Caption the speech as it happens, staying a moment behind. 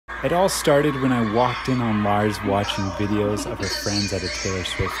It all started when I walked in on Lars watching videos of her friends at a Taylor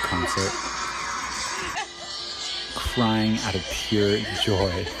Swift concert, crying out of pure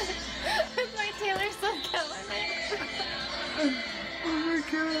joy. My Taylor Swift killing me. Oh my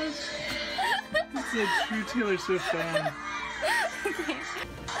gosh. It's a true Taylor Swift fan. Okay.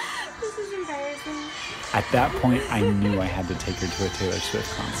 This is embarrassing. At that point, I knew I had to take her to a Taylor Swift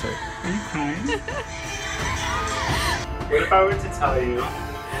concert. Are you crying? What if I were to tell you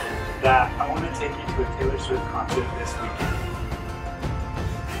that I want to take you to a Taylor Swift concert this weekend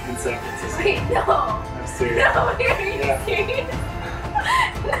in San Francisco? Wait, no. I'm serious. No, are you serious?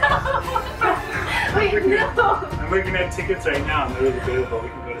 No. Wait, no. I'm looking at tickets right now and they're available. We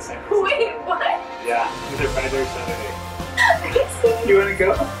can go to San Francisco. Wait, what? Yeah, either Friday or Saturday. Are you serious? You want to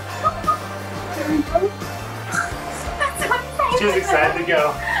go? That's so exciting. She's excited to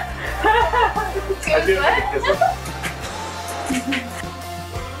go. Dude, what?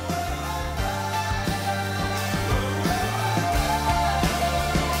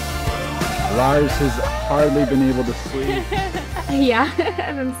 Lars has hardly been able to sleep. Yeah,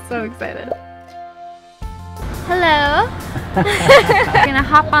 I'm so excited. Hello. We're gonna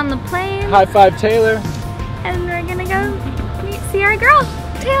hop on the plane. High five, Taylor. And we're gonna go see our girl,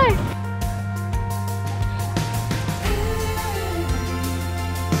 Taylor.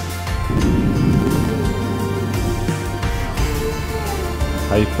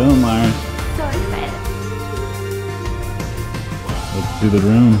 How you feeling, Lars? So excited. Let's do the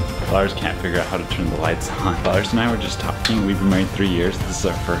room. Lars can't figure out how to turn the lights on. Lars and I were just talking. We've been married 3 years. This is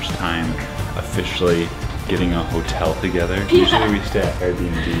our first time officially getting a hotel together. Yeah. Usually we stay at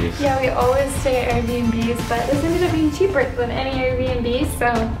Airbnbs. Yeah, we always stay at Airbnbs, but this ended up being cheaper than any Airbnb,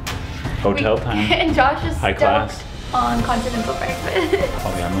 so... Hotel time. And Josh is High class. on continental breakfast.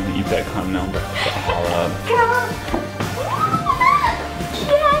 Oh yeah, I'm gonna eat that continental breakfast all up. Come on!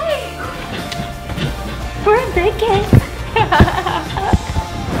 Yay! We're baking!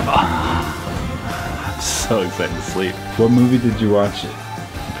 I'm so excited to sleep. What movie did you watch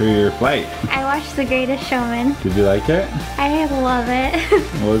for your flight? I watched The Greatest Showman. Did you like it? I love it.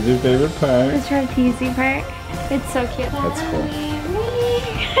 What was your favorite part? The trapeze part. It's so cute. That's cool.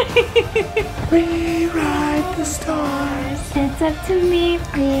 We ride the stars. It's up to me.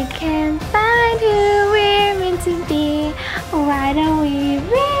 We can find who we're meant to be. Why don't we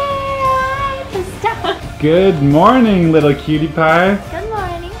rewrite the stars? Good morning, little cutie pie. Good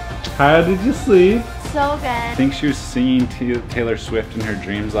morning. How did you sleep? So good. I think she was singing to Taylor Swift in her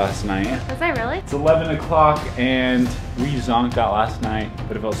dreams last night. Was I really? It's 11 o'clock and we zonked out last night,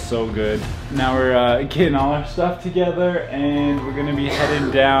 but it felt so good. Now we're getting all our stuff together and we're gonna be heading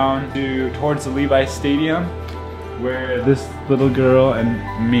down towards the Levi Stadium where this little girl and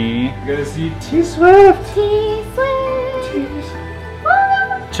me are gonna see T-Swift. T-Swift.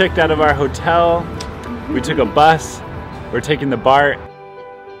 Checked out of our hotel. We took a bus. We're taking the BART.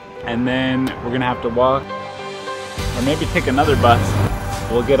 And then we're gonna have to walk or maybe take another bus.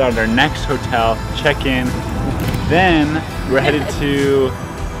 We'll get at our next hotel, check in. Then we're headed to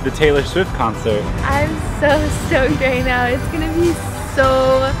the Taylor Swift concert. I'm so stoked right now. It's gonna be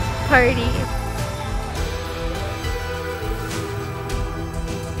so party.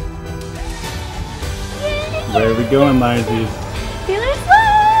 Where are we going, Larsies? Taylor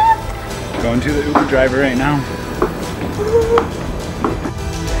Swift! Going to the Uber driver right now.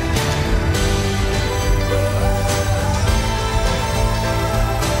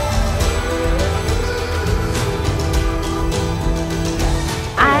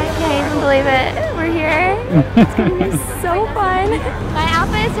 Believe it, we're here. It's gonna be so fun. My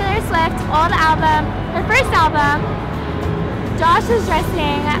outfit is Taylor Swift, old album, her first album. Josh is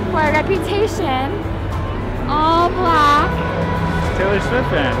dressing for Reputation, all black. Taylor Swift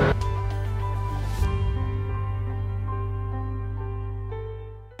fan.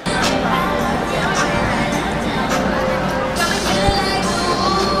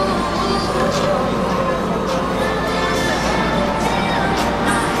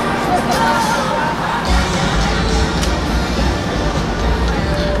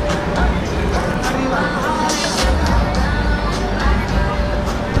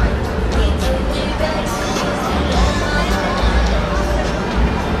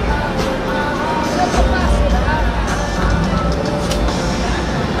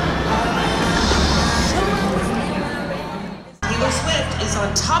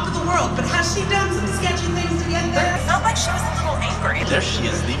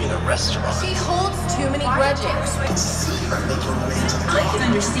 is leaving a restaurant. She holds too many grudges. See her make her way to the I can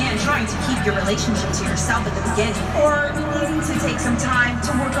understand trying to keep your relationship to yourself at the beginning, or needing to take some time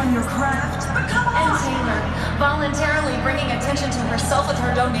to work on your craft. But come And on! Taylor, voluntarily bringing attention to herself with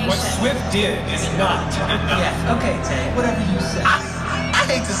her donation. What Swift did is not enough. Yeah, okay, Tay, whatever you say. I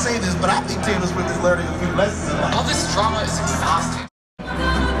hate to say this, but I think Taylor Swift is learning a few lessons in life. All this drama is exhausting.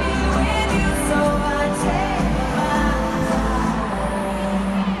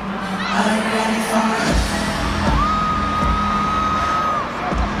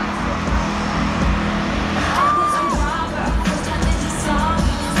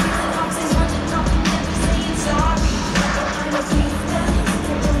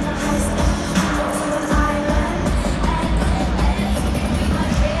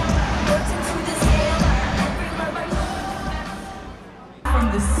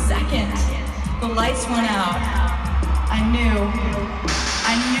 From the second the lights went out, I knew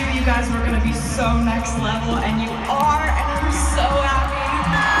you guys were gonna be so next level, and you are, and I'm so happy.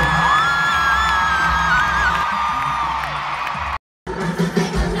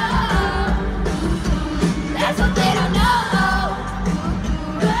 That's what they don't know.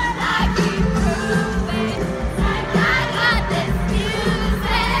 But I keep proving I got this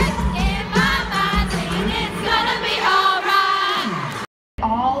music in my mind, and it's gonna be alright.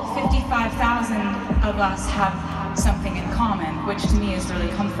 All 55,000 of us have something in common, which to me is really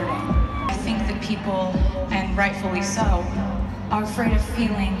comforting. I think that people, and rightfully so, are afraid of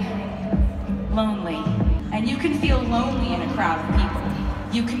feeling lonely. And you can feel lonely in a crowd of people.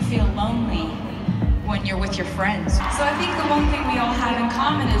 You can feel lonely when you're with your friends. So I think the one thing we all have in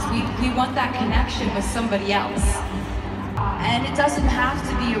common is we want that connection with somebody else. And it doesn't have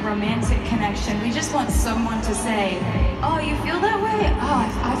to be a romantic connection. We just want someone to say, oh, you feel that way? Oh,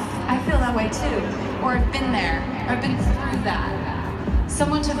 I feel that way too. Or I've been there, or I've been through that.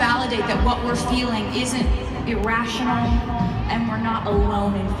 Someone to validate that what we're feeling isn't irrational, and we're not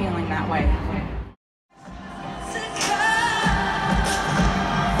alone in feeling that way.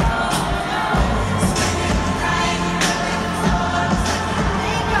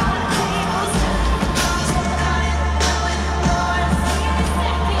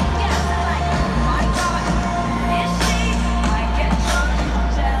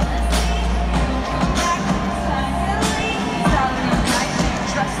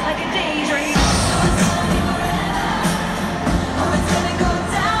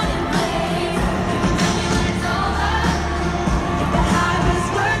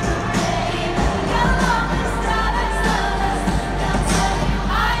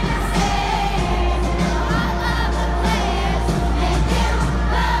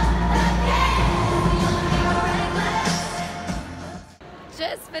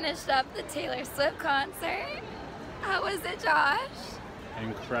 Just finished up the Taylor Swift concert. How was it, Josh?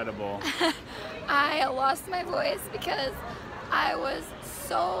 Incredible. I lost my voice because I was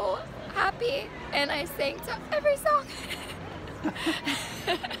so happy and I sang to every song.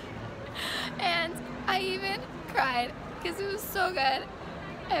 And I even cried because it was so good.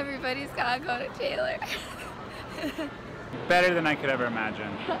 Everybody's gotta go to Taylor. Better than I could ever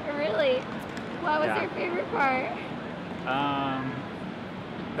imagine. Really? What was Yeah. your favorite part?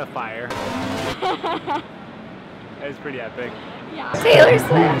 The fire. It was pretty epic. Yeah. Taylor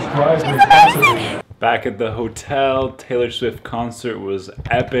Swift. She's amazing. Back at the hotel, Taylor Swift concert was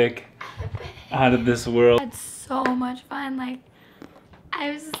epic. Out of this world. I had so much fun. Like,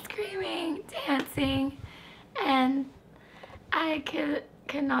 I was screaming, dancing, and I could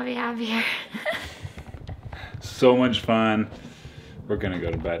not be happier. So much fun. We're gonna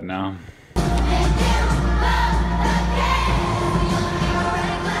go to bed now. And you love